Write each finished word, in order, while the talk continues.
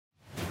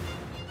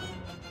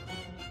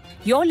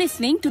You're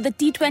listening to the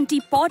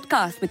T20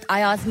 podcast with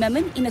Ayaz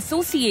Memon in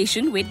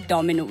association with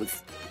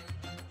Domino's.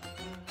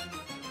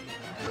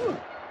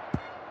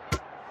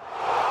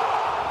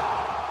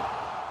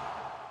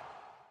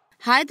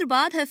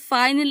 Hyderabad have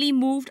finally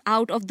moved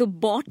out of the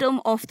bottom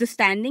of the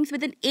standings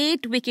with an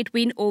 8-wicket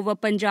win over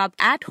Punjab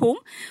at home.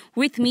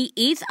 With me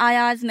is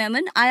Ayaz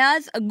Memon.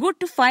 Ayaz, good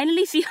to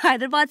finally see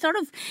Hyderabad sort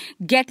of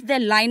get their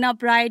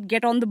lineup right,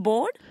 get on the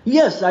board.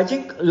 Yes, I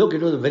think, look,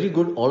 it was a very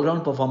good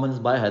all-round performance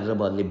by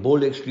Hyderabad. They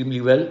bowled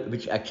extremely well,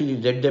 which actually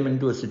led them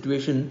into a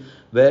situation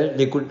where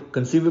they could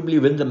conceivably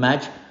win the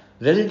match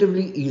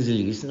relatively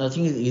easily.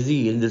 Nothing is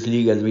easy in this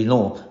league, as we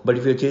know. But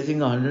if you're chasing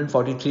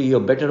 143, you're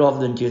better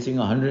off than chasing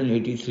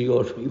 183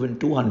 or even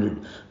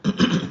 200.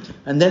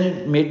 And then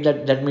it made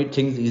that made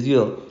things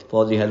easier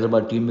for the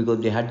Hyderabad team because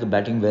they had the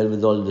batting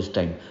wherewithal this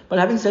time. But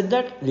having said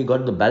that, they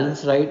got the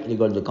balance right, they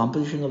got the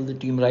composition of the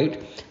team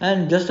right,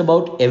 and just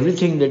about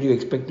everything that you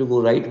expect to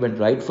go right went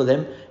right for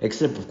them,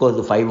 except of course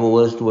the 5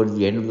 overs towards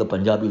the end of the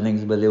Punjab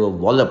innings where they were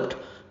walloped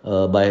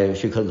by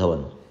Shikhar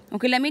Dhawan.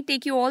 Okay, let me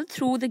take you all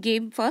through the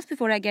game first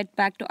before I get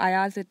back to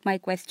Ayaz with my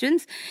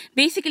questions.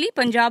 Basically,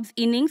 Punjab's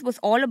innings was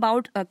all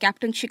about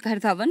Captain Shikhar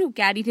Dhawan, who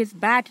carried his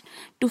bat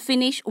to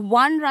finish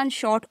 1 run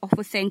short of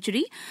a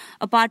century.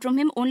 Apart from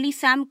him, only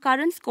Sam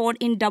Curran scored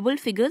in double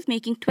figures,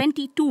 making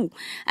 22,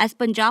 as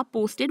Punjab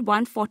posted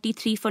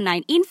 143 for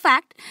 9. In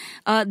fact,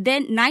 their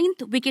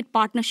 9th wicket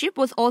partnership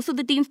was also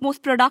the team's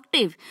most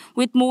productive,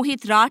 with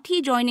Mohit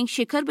Rathee joining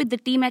Shikhar with the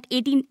team at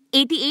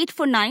 88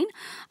 for 9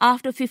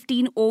 after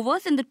 15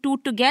 overs, and the two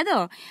together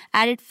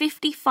added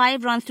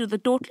 55 runs to the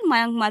total.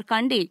 Mayank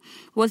Markande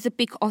was the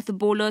pick of the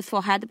bowlers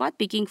for Hyderabad,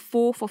 picking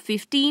 4 for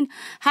 15.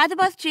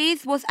 Hyderabad's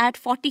chase was at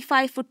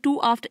 45 for 2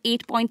 after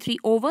 8.3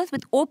 overs,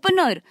 with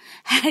opener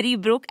Harry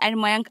Brook and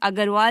Mayank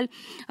Agarwal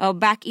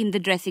back in the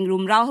dressing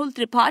room. Rahul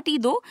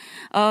Tripathi, though,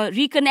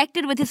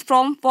 reconnected with his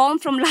form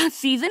from last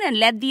season and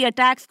led the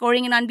attack,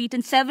 scoring an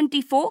unbeaten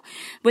 74,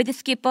 with his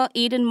skipper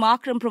Aiden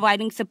Markram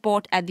providing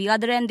support at the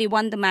other end. They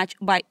won the match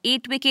by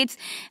 8 wickets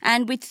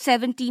and with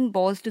 17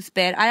 balls to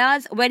spare.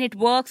 Ayaz, when it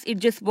works, it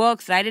just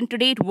works, right? And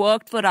today it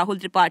worked for Rahul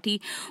Tripathi,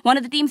 one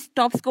of the team's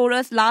top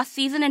scorers last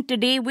season, and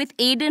today with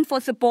Aiden for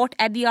support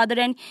at the other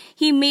end,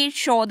 he made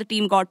sure the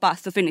team got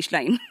past the finish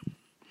line.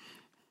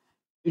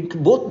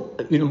 Both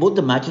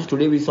the matches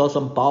today, we saw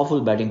some powerful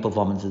batting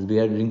performances. We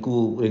had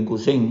Rinku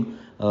Singh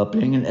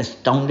playing an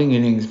astounding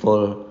innings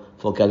for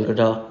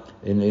Calcutta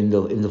in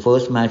the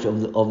first match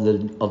of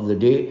the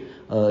day.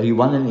 He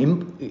won an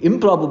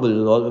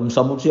improbable, or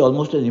some would say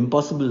almost an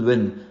impossible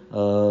win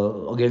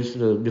against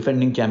the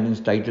defending champions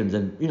Titans.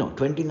 And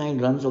 29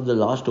 runs of the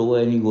last over,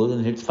 and he goes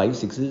and hits 5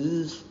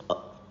 sixes.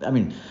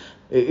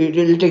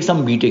 It'll take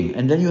some beating.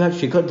 And then you have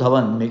Shikhar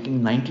Dhawan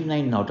making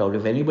 99 not out.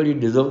 If anybody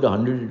deserved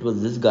 100, it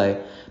was this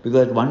guy,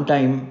 because at one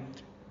time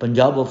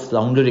Punjab was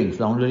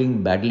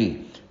floundering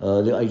badly.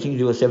 I think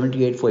they were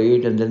 78 for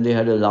 8, and then they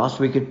had a last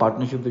wicket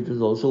partnership which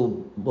was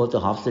also worth a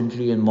half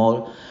century and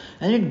more,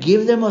 and it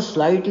gave them a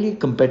slightly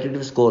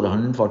competitive score,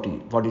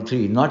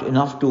 143. Not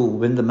enough to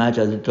win the match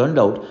as it turned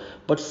out,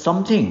 but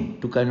something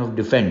to kind of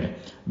defend,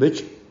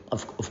 which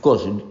of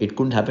course it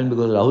couldn't happen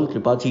because Rahul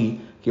Tripathi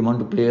came on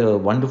to play a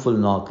wonderful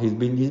knock. He's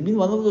been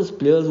one of those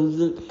players who's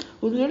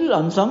a little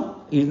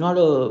unsung. He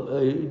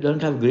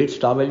doesn't have great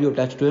star value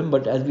attached to him,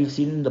 but as we've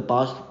seen in the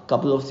past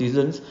couple of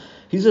seasons,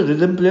 he's a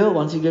rhythm player.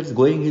 Once he gets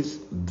going, he's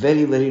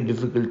very, very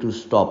difficult to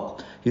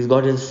stop. He's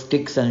got his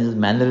sticks and his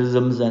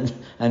mannerisms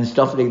and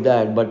stuff like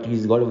that, but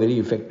he's got a very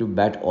effective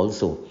bat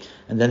also.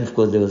 And then, of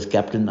course, there was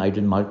Captain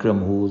Aiden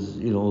Markram,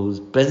 whose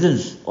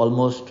presence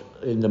almost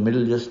in the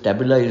middle just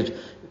stabilized.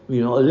 A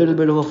little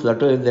bit of a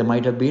flutter if there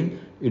might have been.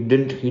 He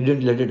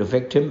didn't let it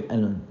affect him,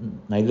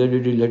 and neither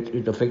did he let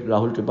it affect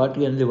Rahul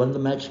Tripathi, and they won the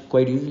match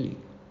quite easily.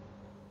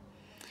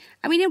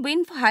 I mean, a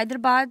win for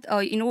Hyderabad,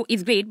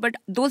 is great, but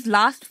those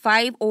last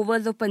 5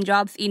 overs of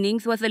Punjab's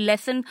innings was a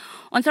lesson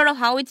on sort of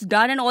how it's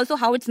done and also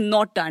how it's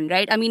not done,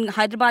 right? I mean,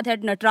 Hyderabad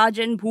had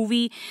Natarajan,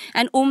 Bhuvi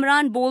and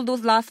Umran bowl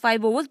those last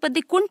 5 overs, but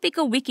they couldn't pick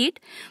a wicket.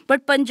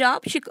 But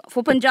Punjab,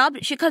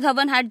 Shikhar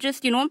Dhawan had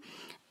just,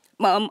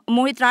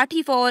 Mohit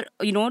Rathee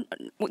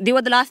they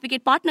were the last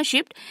wicket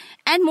partnership,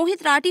 and Mohit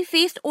Rathee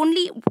faced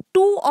only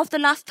 2 of the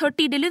last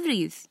 30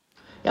 deliveries.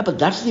 Yeah, but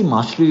that's the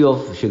mastery of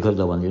Shikhar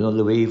Dhawan,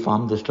 the way he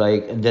farmed the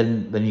strike. And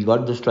then when he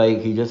got the strike,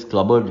 he just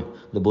clobbered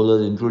the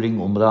bowlers, including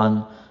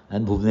Umran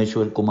and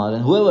Bhuvneshwar Kumar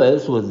and whoever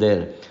else was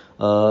there.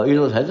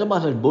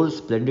 Hyderabad had bowled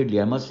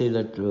splendidly. I must say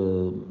that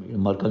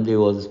Markande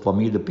was, for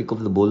me, the pick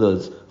of the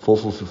bowlers, 4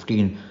 for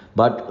 15.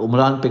 But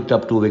Umran picked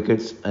up 2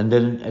 wickets. And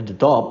then at the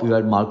top, you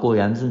had Marco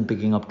Jansen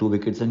picking up 2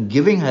 wickets and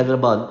giving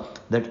Hyderabad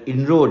that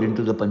inroad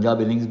into the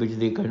Punjab innings, which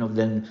they kind of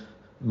then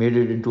made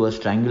it into a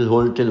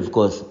stranglehold till, of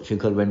course,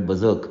 Shikhar went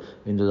berserk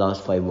in the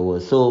last 5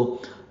 overs.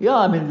 So, yeah,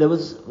 I mean,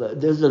 there's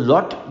a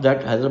lot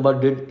that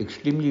Hyderabad did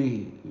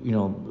extremely,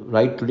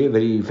 right today,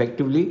 very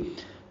effectively.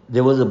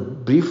 there was a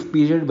brief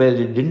period where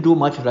they didn't do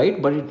much right,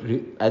 but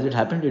as it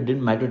happened, it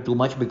didn't matter too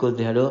much because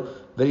they had a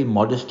very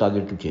modest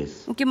target to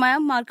chase. Okay,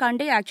 Mayank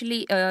Markande,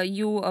 actually,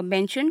 you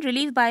mentioned,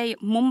 released by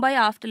Mumbai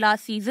after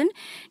last season,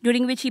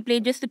 during which he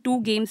played just the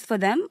 2 games for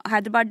them.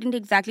 Hyderabad didn't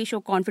exactly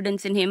show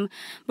confidence in him,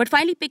 but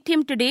finally picked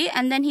him today,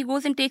 and then he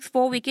goes and takes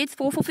 4 wickets,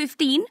 4 for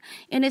 15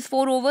 in his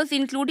 4 overs,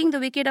 including the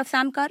wicket of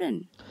Sam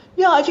Curran.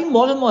 Yeah, I think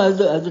more and more as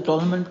the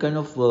tournament kind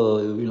of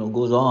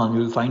goes on,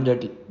 you'll find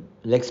that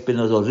leg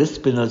spinners or wrist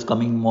spinners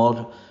coming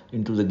more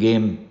into the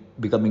game,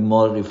 becoming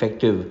more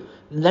effective.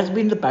 And that's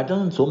been the pattern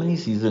in so many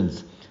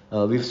seasons.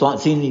 We've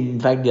seen, in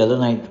fact, the other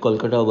night,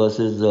 Kolkata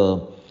versus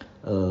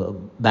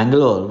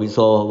Bangalore, we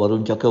saw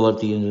Varun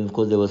Chakravarti, and of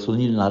course there was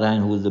Sunil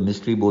Narayan, who is the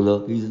mystery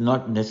bowler. He's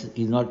not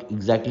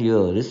exactly a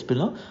wrist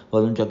spinner.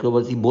 Varun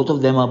Chakravarti, both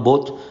of them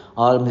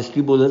are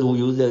mystery bowlers who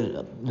use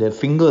their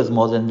fingers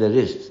more than their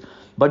wrists.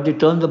 But they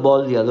turn the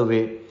ball the other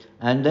way.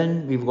 And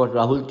then we've got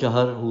Rahul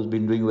Chahar, who's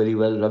been doing very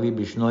well, Ravi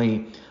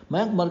Bishnoi.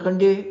 Mayank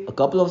Markande, a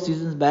couple of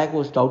seasons back,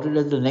 was touted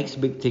as the next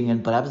big thing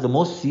and perhaps the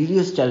most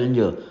serious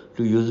challenger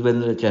to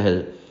Yuzvendra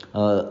Chahal,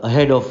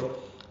 ahead of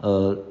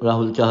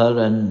Rahul Chahar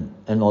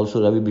and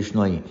also Ravi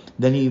Bishnoi.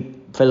 Then he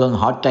fell on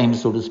hard times,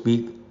 so to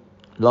speak,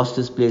 lost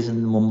his place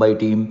in the Mumbai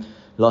team,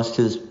 lost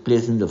his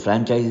place in the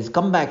franchise. He's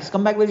come back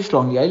very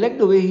strongly. I like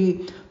the way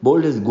he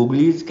bowled his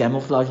googlies,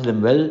 camouflaged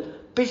them well,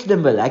 pitched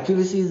them well.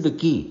 Accuracy is the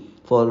key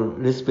for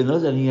wrist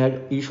spinners, and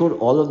he showed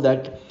all of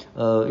that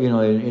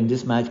in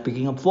this match,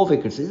 picking up 4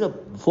 wickets.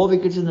 4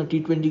 wickets in a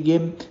T20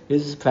 game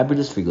is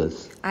fabulous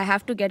figures. I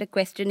have to get a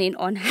question in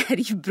on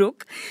Harry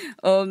Brook.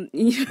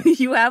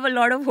 You have a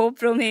lot of hope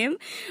from him,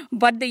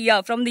 but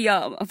from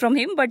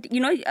him, but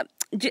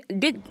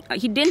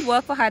he didn't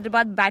work for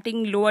Hyderabad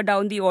batting lower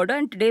down the order,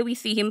 and today we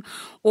see him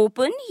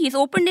open. He's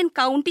opened in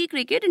county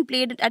cricket and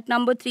played at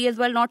number 3 as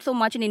well, not so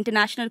much in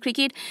international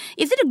cricket.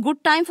 Is it a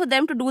good time for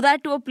them to do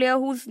that to a player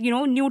who's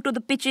new to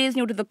the pitches,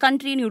 new to the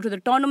country, new to the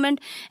tournament,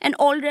 and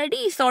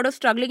already sort of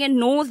struggling and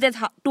knows there's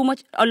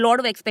a lot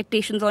of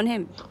expectations on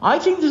him? I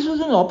think this was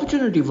an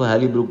opportunity for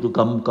Harry Brook to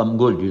come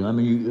good.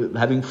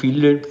 Having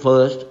fielded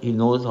first, he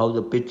knows how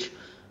the pitch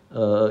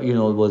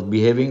was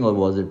behaving, or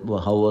was it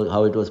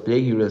how it was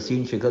playing. You would have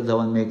seen Shikhar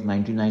Dhawan make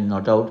 99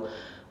 not out,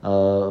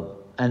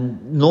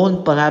 and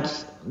known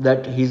perhaps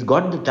that he's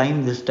got the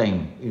time this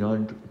time.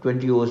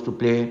 20 overs to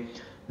play.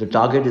 The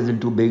target isn't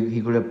too big.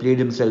 He could have played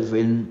himself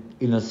in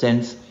a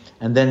sense,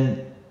 and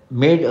then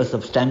made a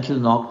substantial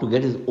knock to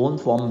get his own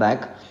form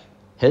back,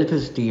 help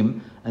his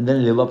team, and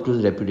then live up to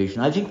his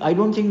reputation. I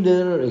don't think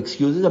there are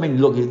excuses. I mean,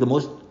 look, he's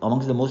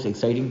amongst the most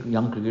exciting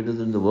young cricketers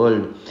in the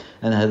world,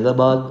 and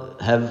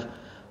Hyderabad have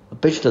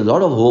pinned a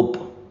lot of hope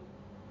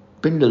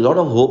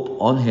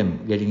on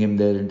him, getting him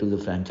there into the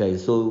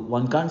franchise. So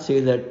one can't say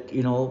that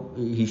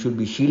he should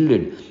be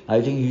shielded.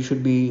 I think he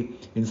should be,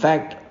 in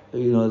fact,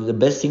 the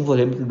best thing for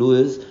him to do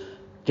is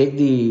take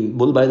the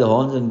bull by the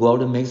horns and go out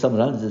and make some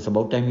runs. It's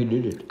about time he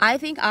did it. I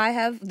think I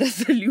have the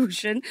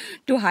solution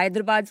to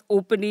Hyderabad's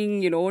opening,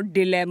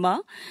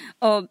 dilemma.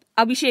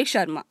 Abhishek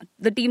Sharma,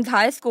 the team's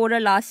highest scorer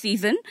last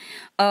season.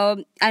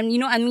 And,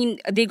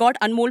 they got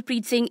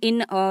Anmolpreet Singh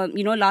in,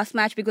 last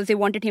match because they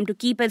wanted him to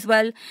keep as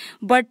well.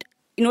 But,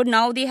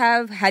 now they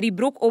have Harry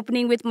Brook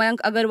opening with Mayank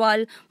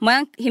Agarwal.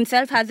 Mayank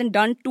himself hasn't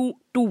done too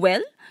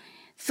well.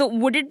 So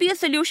would it be a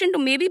solution to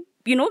maybe,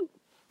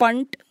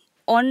 punt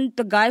on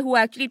the guy who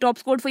actually top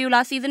scored for you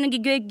last season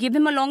and give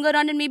him a longer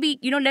run and maybe,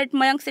 let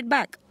Mayank sit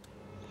back?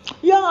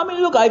 Yeah, I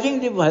mean, look, I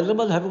think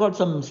Hyderabad have got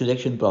some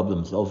selection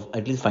problems of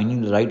at least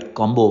finding the right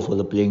combo for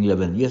the playing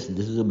 11. Yes,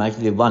 this is a match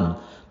they won,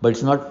 but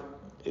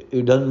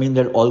it doesn't mean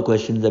that all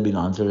questions have been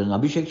answered. And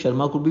Abhishek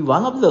Sharma could be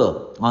one of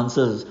the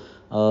answers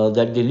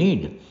that they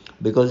need,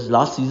 because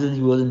last season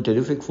he was in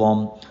terrific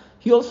form.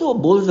 He also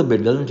bowls a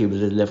bit, doesn't he,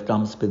 with his left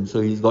arm spin. So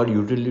he's got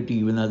utility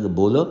even as a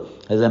bowler.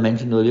 As I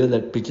mentioned earlier,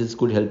 that pitches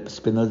could help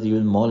spinners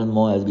even more and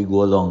more as we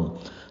go along.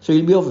 So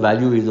he'll be of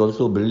value. He's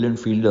also a brilliant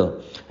fielder.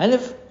 And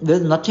if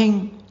there's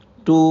nothing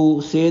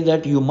to say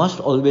that you must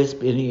always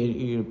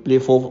play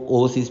 4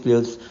 overseas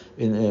players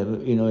in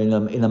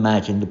a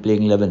match in the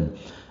playing 11.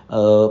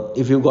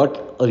 If you've got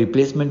a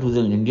replacement who's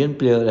an Indian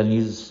player and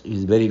he's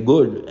very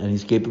good and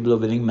he's capable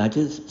of winning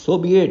matches, so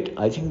be it.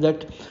 I think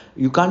that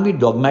you can't be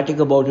dogmatic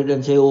about it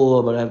and say,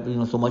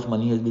 but so much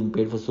money has been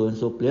paid for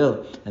so-and-so player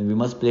and we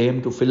must play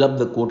him to fill up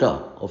the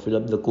quota or fill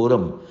up the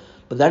quorum.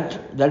 But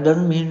that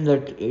doesn't mean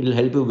that it'll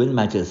help you win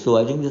matches. So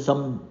I think there's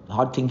some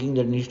hard thinking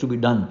that needs to be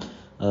done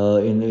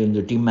in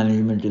the team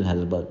management in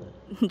Hyderabad.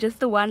 Just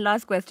the one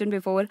last question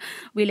before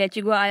we let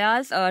you go,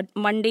 Ayaz.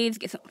 Mondays,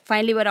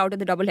 finally we're out of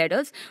the double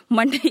headers.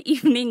 Monday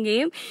evening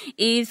game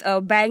is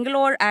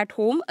Bangalore at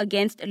home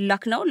against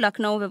Lucknow.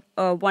 Lucknow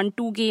won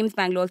 2 games.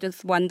 Bangalore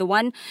just won the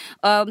one.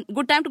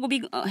 Good time to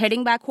be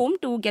heading back home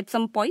to get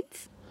some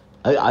points.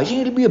 I think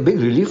it'll be a big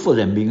relief for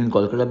them being in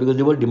Kolkata, because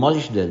they were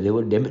demolished there. They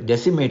were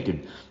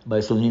decimated by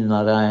Sunil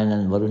Narayan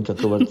and Varun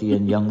Chakravarti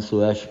and young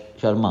Suyash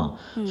Sharma.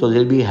 So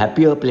they'll be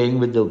happier playing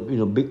with the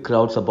big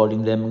crowd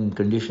supporting them in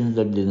conditions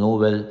that they know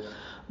well.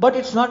 But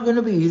it's not going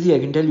to be easy, I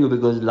can tell you,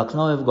 because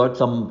Lucknow have got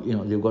some,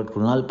 they've got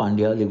Krunal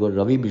Pandya, they've got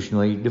Ravi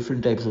Bishnoi,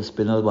 different types of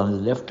spinners. One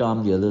is left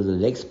arm, the other is a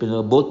leg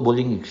spinner, both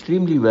bowling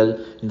extremely well.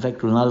 In fact,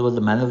 Krunal was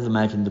the man of the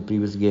match in the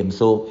previous game.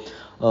 So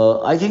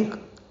I think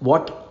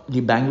what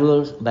the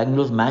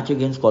Bangalore's match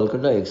against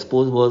Kolkata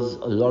exposed was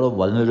a lot of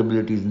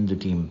vulnerabilities in the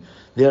team.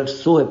 They are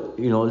so,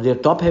 they are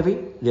top heavy.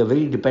 They are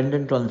very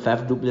dependent on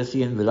Faf du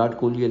Plessis and Virat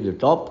Kohli at the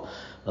top.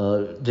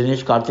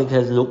 Dinesh Karthik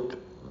has looked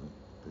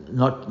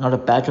not a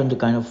patch on the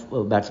kind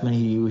of batsman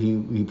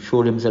he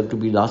showed himself to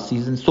be last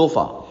season so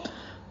far.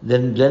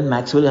 Then Glenn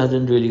Maxwell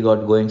hasn't really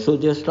got going. So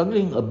they're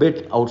struggling a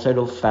bit outside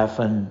of Faf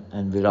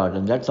and Virat.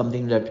 And that's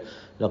something that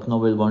Lucknow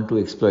will want to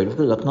exploit.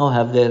 Because Lucknow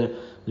have their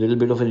little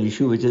bit of an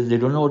issue, which is they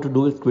don't know what to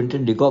do with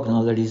Quinton de Kock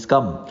now that he's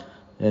come.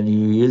 And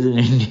he is in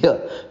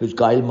India with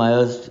Kyle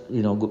Myers,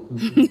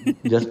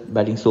 just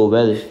batting so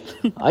well.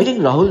 I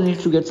think Rahul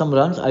needs to get some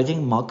runs. I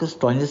think Marcus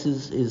Stoinis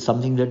is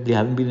something that they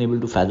haven't been able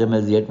to fathom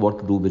as yet what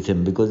to do with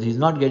him, because he's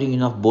not getting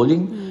enough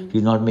bowling,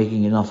 he's not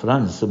making enough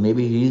runs. So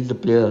maybe he's the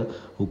player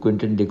who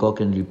Quinton de Kock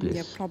can replace.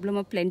 Yeah, problem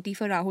of plenty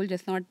for Rahul,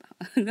 just not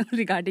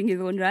regarding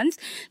his own runs.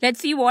 Let's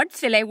see what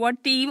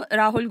team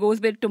Rahul goes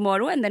with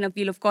tomorrow, and then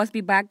we'll of course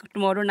be back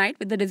tomorrow night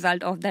with the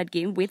result of that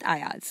game with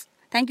Ayaz.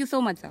 Thank you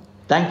so much, sir.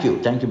 Thank you,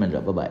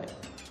 Mindra. Bye-bye.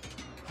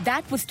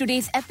 That was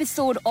today's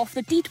episode of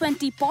the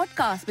T20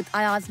 podcast with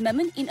Ayaz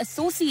Memon in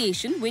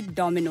association with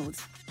Domino's.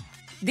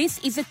 This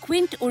is a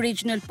Quint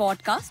original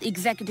podcast,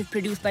 executive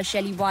produced by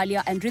Shelly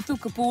Walia and Ritu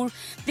Kapoor.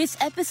 This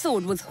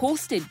episode was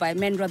hosted by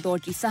Menra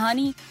Dorji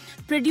Sahani,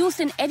 produced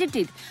and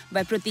edited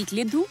by Pratik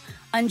Lidhu,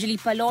 Anjali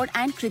Palod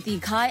and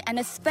Kriti Ghai, and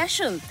a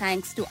special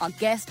thanks to our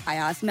guest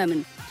Ayaz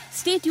Memon.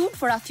 Stay tuned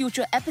for our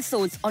future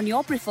episodes on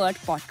your preferred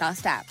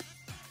podcast app.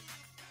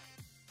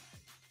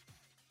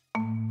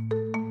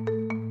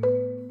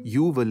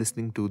 You were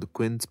listening to the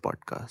Quints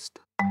podcast.